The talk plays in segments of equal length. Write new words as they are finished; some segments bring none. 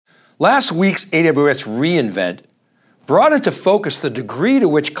Last week's AWS reInvent brought into focus the degree to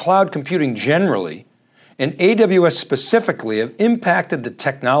which cloud computing generally and AWS specifically have impacted the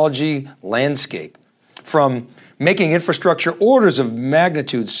technology landscape, from making infrastructure orders of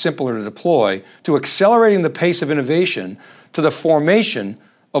magnitude simpler to deploy, to accelerating the pace of innovation, to the formation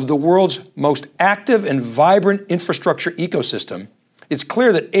of the world's most active and vibrant infrastructure ecosystem. It's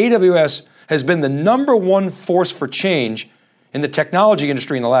clear that AWS has been the number one force for change in the technology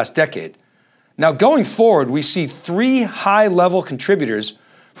industry in the last decade. Now, going forward, we see three high-level contributors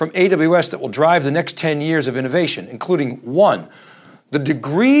from AWS that will drive the next 10 years of innovation, including one, the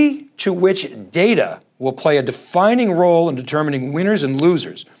degree to which data will play a defining role in determining winners and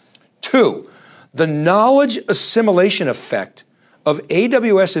losers. Two, the knowledge assimilation effect of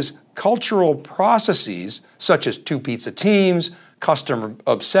AWS's cultural processes, such as two-pizza teams, customer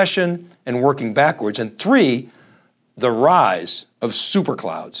obsession, and working backwards. And three, the rise of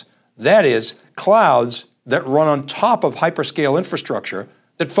superclouds. That is, clouds that run on top of hyperscale infrastructure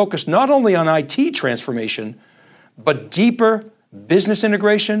that focus not only on IT transformation, but deeper business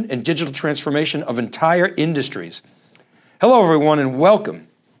integration and digital transformation of entire industries. Hello, everyone, and welcome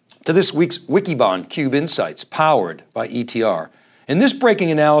to this week's Wikibon Cube Insights, powered by ETR. In this breaking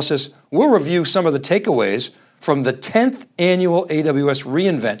analysis, we'll review some of the takeaways from the 10th annual AWS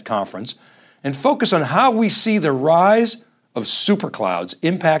reInvent conference and focus on how we see the rise of superclouds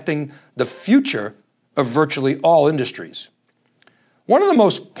impacting the future of virtually all industries. One of the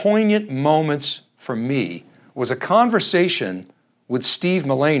most poignant moments for me was a conversation with Steve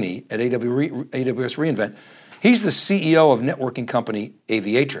Mullaney at AWS reInvent. He's the CEO of networking company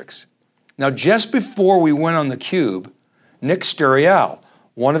Aviatrix. Now, just before we went on theCUBE, Nick Sturial,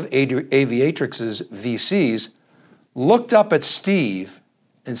 one of Aviatrix's VCs, looked up at Steve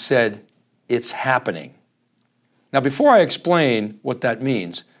and said, "It's happening." Now, before I explain what that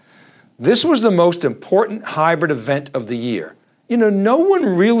means, this was the most important hybrid event of the year. No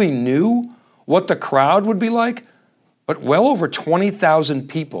one really knew what the crowd would be like, but well over 20,000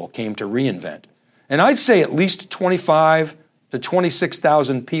 people came to reInvent. And I'd say at least 25 to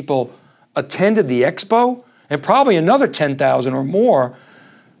 26,000 people attended the expo, and probably another 10,000 or more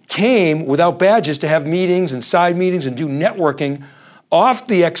came without badges to have meetings and side meetings and do networking off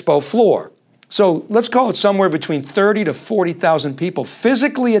the expo floor. So let's call it somewhere between 30 to 40,000 people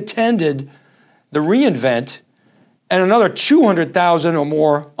physically attended the reInvent, and another 200,000 or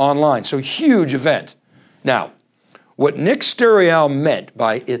more online. So huge event. Now, what Nick Sturial meant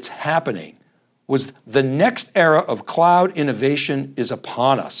by "it's happening" was the next era of cloud innovation is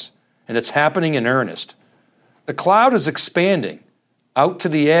upon us, and it's happening in earnest. The cloud is expanding out to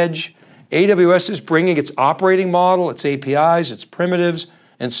the edge. AWS is bringing its operating model, its APIs, its primitives,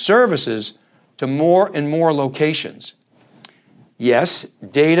 and services to more and more locations. Yes,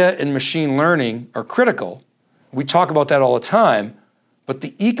 data and machine learning are critical. We talk about that all the time, but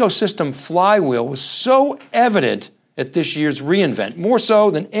the ecosystem flywheel was so evident at this year's reInvent, more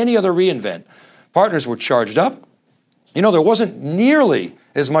so than any other reInvent. Partners were charged up. There wasn't nearly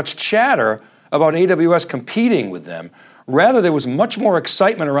as much chatter about AWS competing with them. Rather, there was much more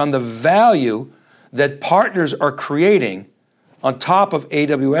excitement around the value that partners are creating on top of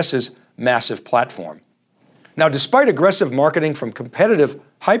AWS's massive platform. Now, despite aggressive marketing from competitive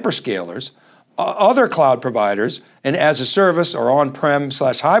hyperscalers, other cloud providers, and as-a-service or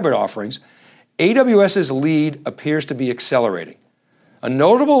on-prem/hybrid offerings, AWS's lead appears to be accelerating. A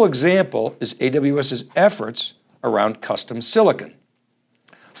notable example is AWS's efforts around custom silicon.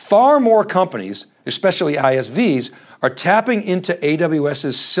 Far more companies, especially ISVs, are tapping into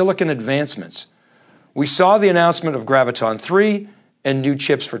AWS's silicon advancements. We saw the announcement of Graviton3 and new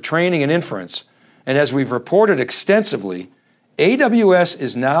chips for training and inference. And as we've reported extensively, AWS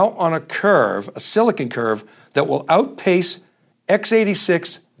is now on a curve, a silicon curve, that will outpace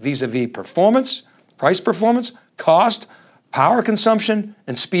x86 vis-a-vis performance, price performance, cost, power consumption,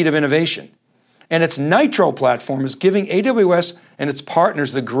 and speed of innovation. And its Nitro platform is giving AWS and its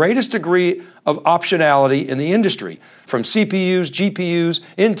partners the greatest degree of optionality in the industry, from CPUs, GPUs,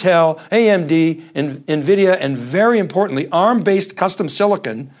 Intel, AMD, NVIDIA, and very importantly, ARM-based custom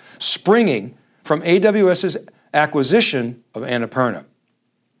silicon springing from AWS's acquisition of Annapurna.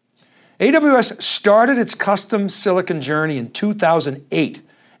 AWS started its custom silicon journey in 2008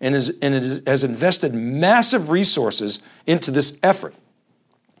 and it has invested massive resources into this effort.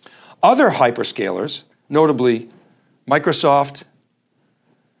 Other hyperscalers, notably Microsoft,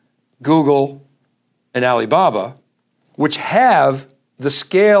 Google, and Alibaba, which have the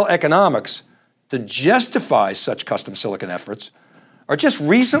scale economics to justify such custom silicon efforts, are just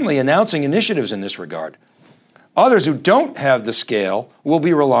recently announcing initiatives in this regard. Others who don't have the scale will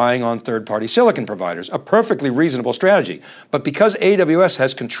be relying on third-party silicon providers, a perfectly reasonable strategy. But because AWS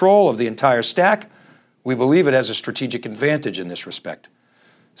has control of the entire stack, we believe it has a strategic advantage in this respect.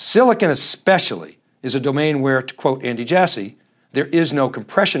 Silicon especially is a domain where, to quote Andy Jassy, there is no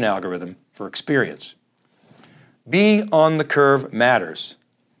compression algorithm for experience. Being on the curve matters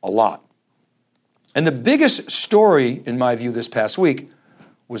a lot. And the biggest story, in my view, this past week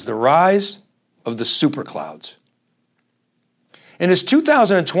was the rise of the superclouds. In his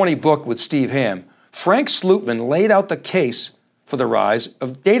 2020 book with Steve Ham, Frank Slootman laid out the case for the rise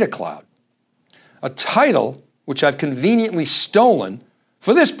of data cloud, a title which I've conveniently stolen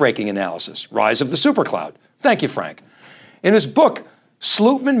for this breaking analysis, Rise of the Supercloud. Thank you, Frank. In his book,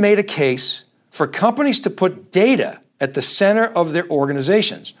 Slootman made a case for companies to put data at the center of their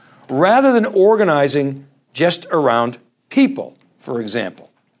organizations, rather than organizing just around people, for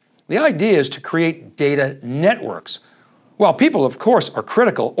example. The idea is to create data networks. While people, of course, are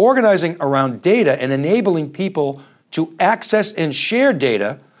critical, organizing around data and enabling people to access and share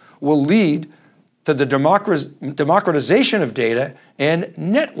data will lead to the democratization of data, and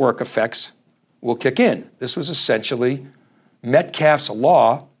network effects will kick in. This was essentially Metcalfe's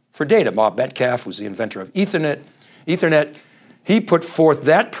law for data. Bob Metcalfe was the inventor of Ethernet. He put forth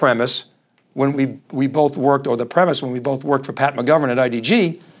that premise when we both worked, or the premise when we both worked for Pat McGovern at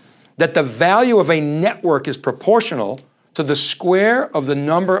IDG, that the value of a network is proportional to the square of the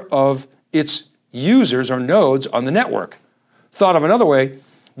number of its users or nodes on the network. Thought of another way,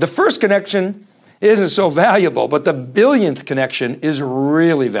 the first connection isn't so valuable, but the billionth connection is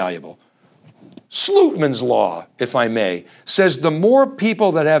really valuable. Slootman's law, if I may, says the more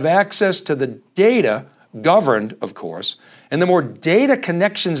people that have access to the data, governed, of course, and the more data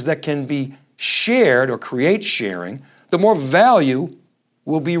connections that can be shared or create sharing, the more value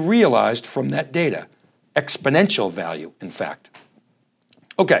will be realized from that data. Exponential value, in fact.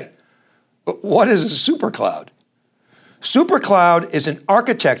 Okay, but what is a supercloud? Supercloud is an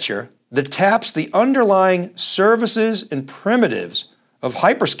architecture that taps the underlying services and primitives of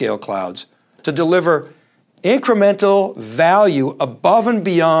hyperscale clouds to deliver incremental value above and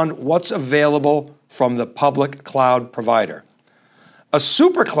beyond what's available from the public cloud provider. A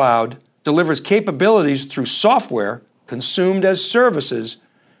supercloud delivers capabilities through software consumed as services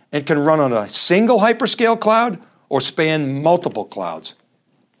and can run on a single hyperscale cloud or span multiple clouds.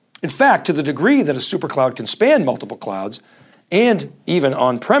 In fact, to the degree that a supercloud can span multiple clouds and even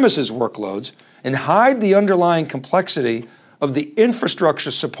on-premises workloads and hide the underlying complexity of the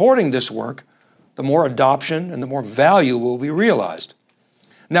infrastructure supporting this work, the more adoption and the more value will be realized.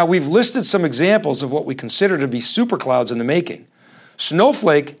 Now, we've listed some examples of what we consider to be superclouds in the making.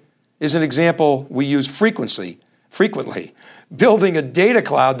 Snowflake is an example we use frequently, building a data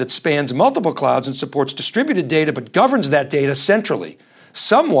cloud that spans multiple clouds and supports distributed data but governs that data centrally,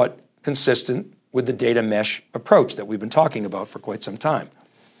 somewhat consistent with the data mesh approach that we've been talking about for quite some time.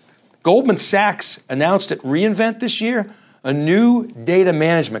 Goldman Sachs announced at reInvent this year a new data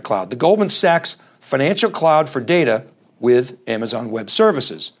management cloud, the Goldman Sachs Financial Cloud for Data with Amazon Web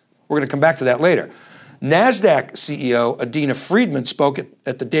Services. We're going to come back to that later. NASDAQ CEO Adena Friedman spoke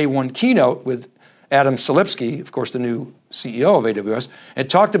at the day one keynote with Adam Selipsky, of course the new CEO of AWS, and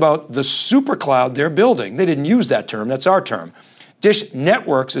talked about the supercloud they're building. They didn't use that term, that's our term. Dish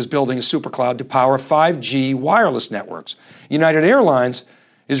Networks is building a supercloud to power 5G wireless networks. United Airlines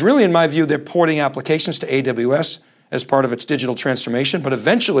is really, in my view, they're porting applications to AWS as part of its digital transformation, but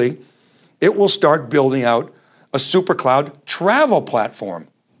eventually it will start building out a supercloud travel platform.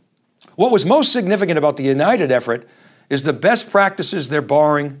 What was most significant about the United effort is the best practices they're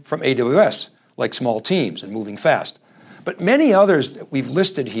borrowing from AWS, like small teams and moving fast. But many others that we've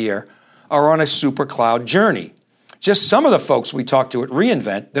listed here are on a supercloud journey. Just some of the folks we talked to at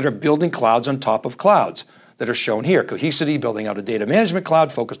reInvent that are building clouds on top of clouds that are shown here. Cohesity building out a data management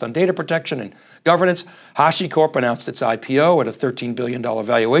cloud focused on data protection and governance. HashiCorp announced its IPO at a $13 billion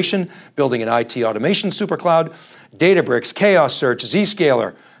valuation, building an IT automation supercloud. Databricks, Chaos Search,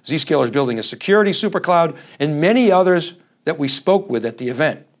 Zscaler. Zscaler is building a security supercloud, and many others that we spoke with at the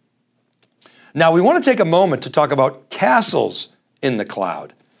event. Now, we want to take a moment to talk about castles in the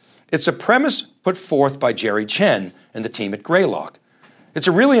cloud. It's a premise put forth by Jerry Chen and the team at Greylock. It's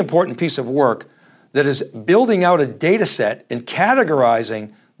a really important piece of work that is building out a data set and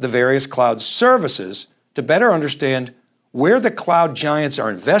categorizing the various cloud services to better understand where the cloud giants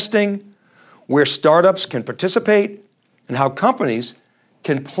are investing, where startups can participate, and how companies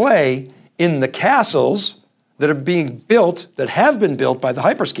can play in the castles that are being built, that have been built by the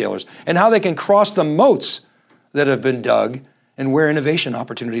hyperscalers, and how they can cross the moats that have been dug and where innovation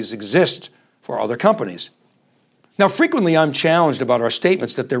opportunities exist for other companies. Now, frequently I'm challenged about our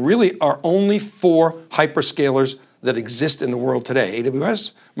statements that there really are only 4 hyperscalers that exist in the world today: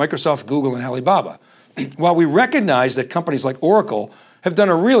 AWS, Microsoft, Google, and Alibaba. While we recognize that companies like Oracle have done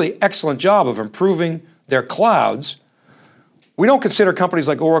a really excellent job of improving their clouds, we don't consider companies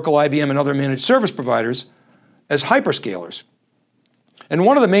like Oracle, IBM, and other managed service providers as hyperscalers. And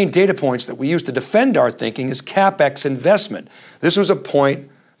one of the main data points that we use to defend our thinking is CapEx investment. This was a point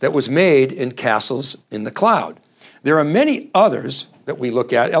that was made in Castles in the Cloud. There are many others that we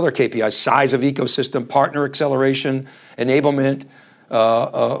look at, other KPIs: size of ecosystem, partner acceleration, enablement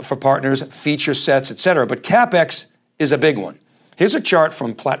for partners, feature sets, et cetera. But CapEx is a big one. Here's a chart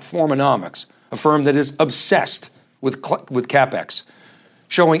from Platformonomics, a firm that is obsessed with CapEx,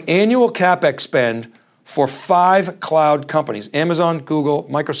 showing annual CapEx spend for 5 cloud companies: Amazon, Google,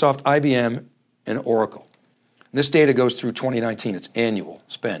 Microsoft, IBM, and Oracle. This data goes through 2019. It's annual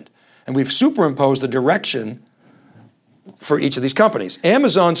spend. And we've superimposed the direction for each of these companies.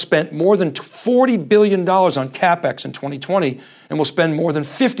 Amazon spent more than $40 billion on CapEx in 2020 and will spend more than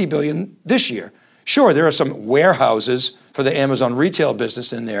 $50 billion this year. Sure, there are some warehouses for the Amazon retail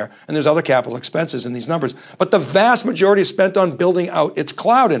business in there, and there's other capital expenses in these numbers, but the vast majority is spent on building out its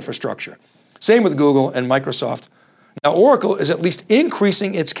cloud infrastructure. Same with Google and Microsoft. Now, Oracle is at least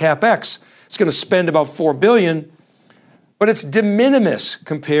increasing its CapEx. It's going to spend about $4 billion, but it's de minimis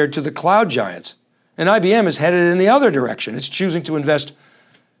compared to the cloud giants. And IBM is headed in the other direction. It's choosing to invest,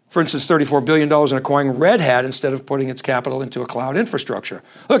 for instance, $34 billion in acquiring Red Hat instead of putting its capital into a cloud infrastructure.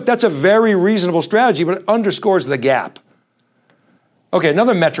 Look, that's a very reasonable strategy, but it underscores the gap. Okay,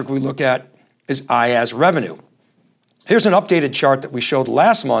 another metric we look at is IaaS revenue. Here's an updated chart that we showed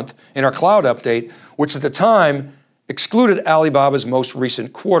last month in our cloud update, which at the time excluded Alibaba's most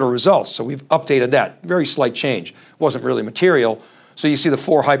recent quarter results. So we've updated that. Very slight change. It wasn't really material. So you see the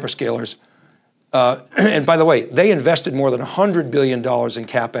 4 hyperscalers. And by the way, they invested more than $100 billion in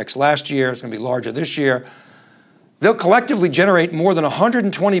CapEx last year. It's going to be larger this year. They'll collectively generate more than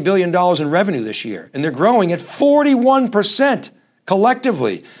 $120 billion in revenue this year, and they're growing at 41%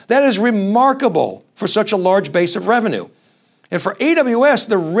 collectively. That is remarkable for such a large base of revenue. And for AWS,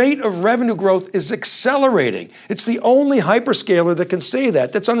 the rate of revenue growth is accelerating. It's the only hyperscaler that can say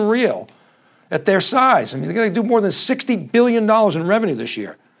that. That's unreal at their size. I mean, they're going to do more than $60 billion in revenue this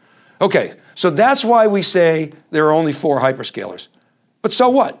year. Okay, so that's why we say there are only 4 hyperscalers. But so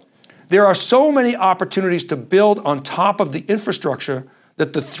what? There are so many opportunities to build on top of the infrastructure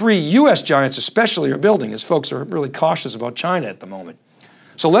that the 3 U.S. giants especially are building, as folks are really cautious about China at the moment.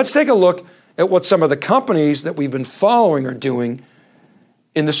 So let's take a look at what some of the companies that we've been following are doing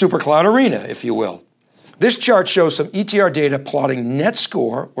in the supercloud arena, if you will. This chart shows some ETR data plotting net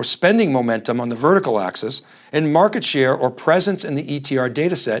score or spending momentum on the vertical axis and market share or presence in the ETR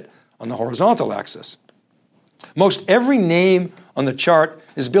data set on the horizontal axis. Most every name on the chart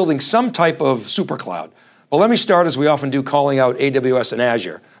is building some type of supercloud. But let me start, as we often do, calling out AWS and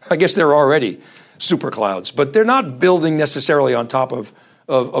Azure. I guess they're already superclouds, but they're not building necessarily on top of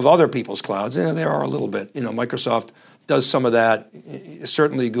other people's clouds. They are a little bit. Microsoft does some of that.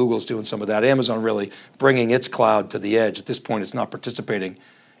 Certainly Google's doing some of that. Amazon really bringing its cloud to the edge. At this point, it's not participating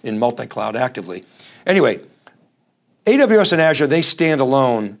in multi-cloud actively. Anyway, AWS and Azure, they stand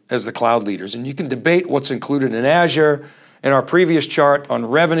alone as the cloud leaders, and you can debate what's included in Azure. And our previous chart on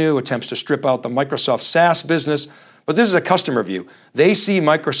revenue attempts to strip out the Microsoft SaaS business, but this is a customer view. They see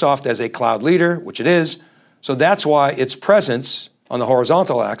Microsoft as a cloud leader, which it is, so that's why its presence on the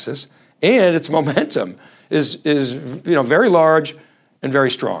horizontal axis and its momentum is very large and very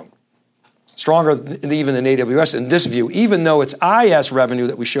strong. Stronger even than AWS in this view, even though its IaaS revenue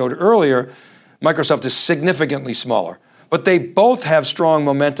that we showed earlier, Microsoft is significantly smaller. But they both have strong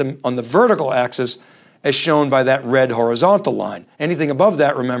momentum on the vertical axis, as shown by that red horizontal line. Anything above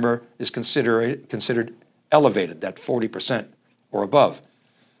that, remember, is considered elevated, that 40% or above.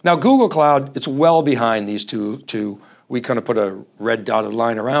 Now, Google Cloud, it's well behind these two. We kind of put a red dotted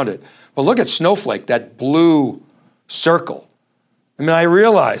line around it. But look at Snowflake, that blue circle. I mean, I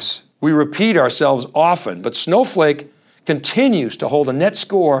realize we repeat ourselves often, but Snowflake continues to hold a net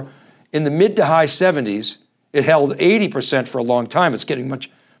score in the mid to high 70s. It held 80% for a long time. It's getting much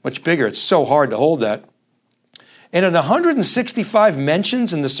bigger. It's so hard to hold that. And at 165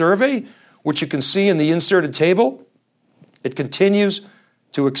 mentions in the survey, which you can see in the inserted table, it continues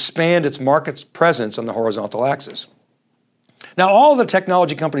to expand its market's presence on the horizontal axis. Now, all the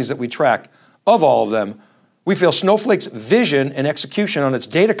technology companies that we track, of all of them, we feel Snowflake's vision and execution on its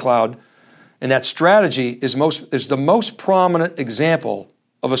data cloud and that strategy is the most prominent example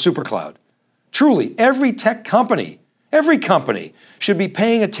of a supercloud. Truly, every tech company, every company should be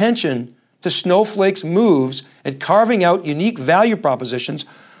paying attention to Snowflake's moves and carving out unique value propositions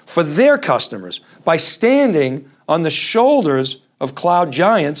for their customers by standing on the shoulders of cloud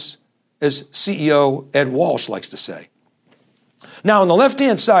giants, as CEO Ed Walsh likes to say. Now, on the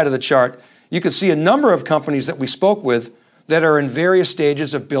left-hand side of the chart, you can see a number of companies that we spoke with that are in various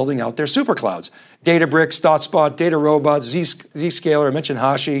stages of building out their superclouds. Databricks, ThoughtSpot, DataRobot, Zscaler, I mentioned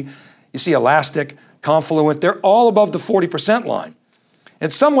Hashi. You see Elastic, Confluent. They're all above the 40% line.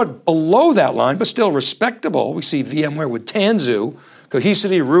 And somewhat below that line, but still respectable, we see VMware with Tanzu,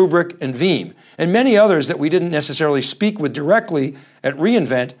 Cohesity, Rubrik, and Veeam, and many others that we didn't necessarily speak with directly at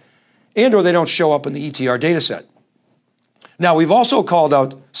reInvent, and or they don't show up in the ETR dataset. Now, we've also called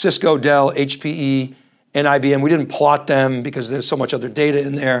out Cisco, Dell, HPE, and IBM. We didn't plot them because there's so much other data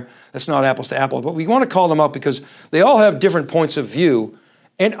in there. That's not apples to apples, but we want to call them out because they all have different points of view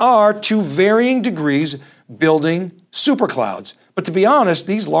and are, to varying degrees, building superclouds. But to be honest,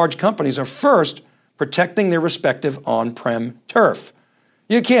 these large companies are first protecting their respective on-prem turf.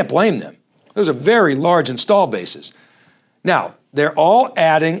 You can't blame them. Those are very large install bases. Now, they're all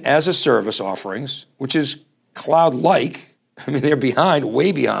adding as-a-service offerings, which is cloud-like. I mean, they're behind,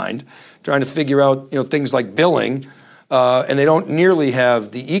 way behind, trying to figure out things like billing, and they don't nearly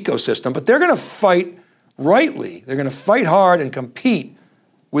have the ecosystem. But they're going to fight rightly. They're going to fight hard and compete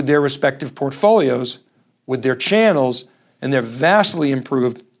with their respective portfolios, with their channels, and their vastly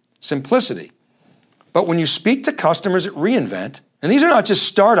improved simplicity. But when you speak to customers at reInvent, and these are not just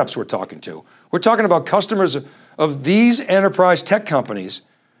startups we're talking to, we're talking about customers of these enterprise tech companies.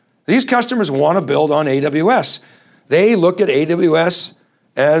 These customers want to build on AWS. They look at AWS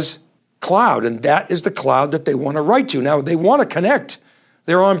as cloud, and that is the cloud that they want to write to. Now, they want to connect.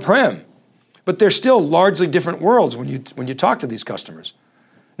 They're on-prem, but they're still largely different worlds when you talk to these customers.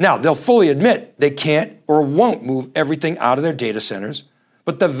 Now, they'll fully admit they can't or won't move everything out of their data centers,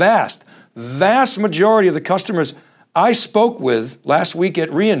 but the vast majority of the customers I spoke with last week at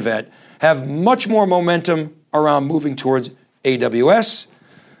reInvent have much more momentum around moving towards AWS.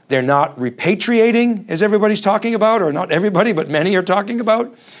 They're not repatriating, as everybody's talking about, or not everybody, but many are talking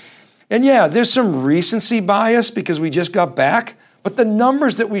about. And yeah, there's some recency bias because we just got back, but the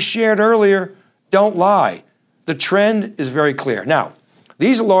numbers that we shared earlier don't lie. The trend is very clear. Now,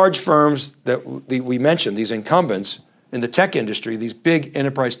 these large firms that we mentioned, these incumbents in the tech industry, these big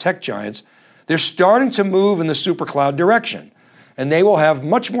enterprise tech giants, they're starting to move in the supercloud direction, and they will have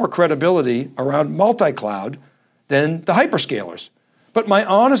much more credibility around multi-cloud than the hyperscalers. But my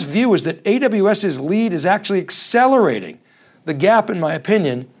honest view is that AWS's lead is actually accelerating. The gap, in my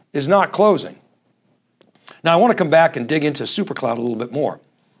opinion, is not closing. Now, I want to come back and dig into supercloud a little bit more.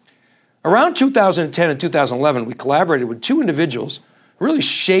 Around 2010 and 2011, we collaborated with two individuals who really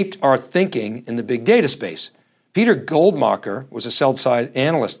shaped our thinking in the big data space. Peter Goldmacher was a sell-side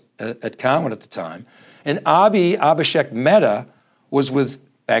analyst at Cowen at the time, and Abhishek Mehta was with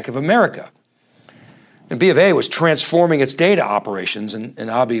Bank of America. And B of A was transforming its data operations, and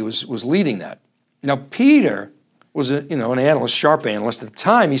Abhi was leading that. Now, Peter was an analyst, sharp analyst. At the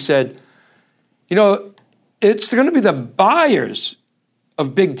time, he said, it's going to be the buyers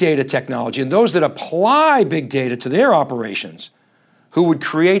of big data technology and those that apply big data to their operations who would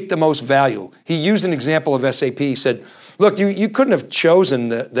create the most value. He used an example of SAP. He said, look, you couldn't have chosen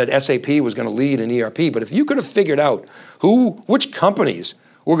that SAP was going to lead in ERP, but if you could have figured out which companies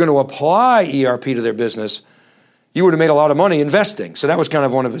were going to apply ERP to their business, you would have made a lot of money investing. So that was kind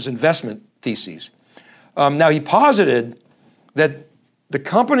of one of his investment theses. Now, he posited that the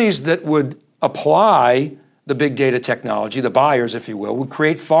companies that would apply the big data technology, the buyers, if you will, would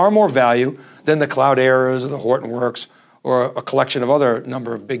create far more value than the Clouderas or the Hortonworks or a collection of other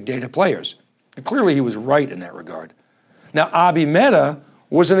number of big data players. And clearly he was right in that regard. Now, Abhi Mehta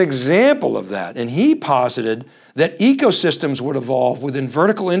was an example of that, and he posited that ecosystems would evolve within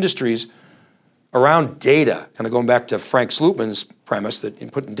vertical industries around data, kind of going back to Frank Slootman's premise that in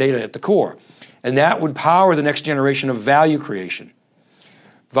putting data at the core. And that would power the next generation of value creation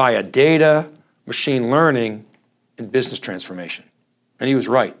via data, machine learning, and business transformation. And he was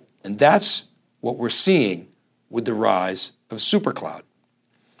right. And that's what we're seeing with the rise of supercloud.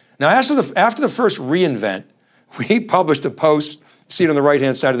 Now, after the first reInvent, we published a post, you see it on the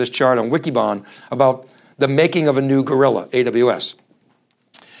right-hand side of this chart on Wikibon, about the making of a new gorilla, AWS.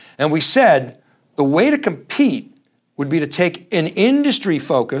 And we said the way to compete would be to take an industry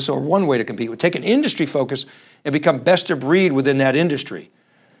focus, or one way to compete would take an industry focus and become best of breed within that industry.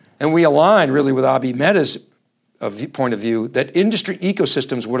 And we aligned really with Abhi Mehta's point of view that industry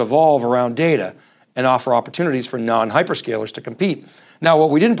ecosystems would evolve around data and offer opportunities for non-hyperscalers to compete. Now,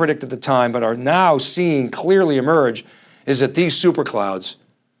 what we didn't predict at the time, but are now seeing clearly emerge, is that these superclouds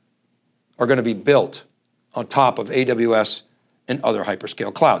are going to be built on top of AWS and other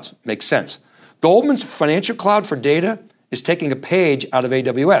hyperscale clouds. Makes sense. Goldman's financial cloud for data is taking a page out of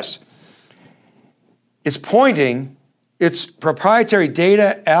AWS. It's pointing its proprietary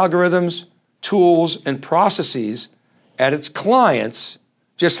data, algorithms, tools, and processes at its clients,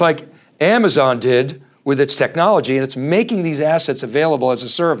 just like Amazon did with its technology, and it's making these assets available as a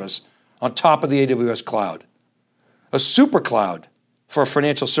service on top of the AWS cloud. A super cloud for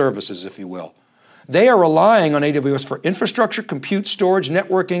financial services, if you will. They are relying on AWS for infrastructure, compute, storage,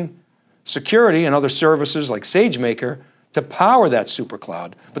 networking, security, and other services like SageMaker to power that super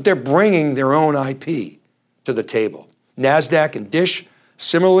cloud, but they're bringing their own IP to the table. NASDAQ and Dish,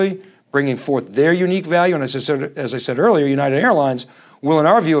 similarly, bringing forth their unique value, and as I said earlier, United Airlines will, in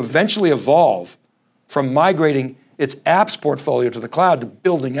our view, eventually evolve from migrating its apps portfolio to the cloud to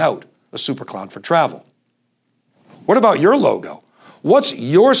building out a super cloud for travel. What about your logo? What's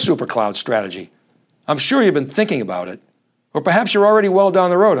your super cloud strategy? I'm sure you've been thinking about it, or perhaps you're already well down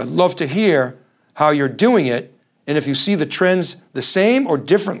the road. I'd love to hear how you're doing it and if you see the trends the same or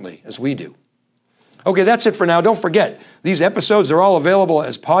differently as we do. Okay, that's it for now. Don't forget, these episodes are all available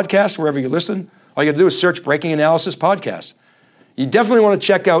as podcasts wherever you listen. All you got to do is search Breaking Analysis Podcast. You definitely want to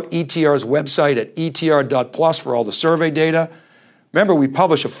check out ETR's website at etr.plus for all the survey data. Remember, we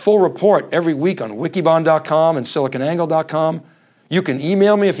publish a full report every week on wikibon.com and siliconangle.com. You can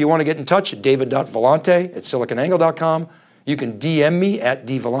email me if you want to get in touch at david.vellante@siliconangle.com. You can DM me at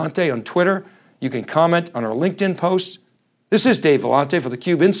dvellante on Twitter. You can comment on our LinkedIn posts. This is Dave Vellante for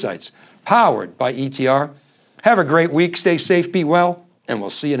theCUBE Insights, powered by ETR. Have a great week, stay safe, be well, and we'll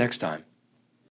see you next time.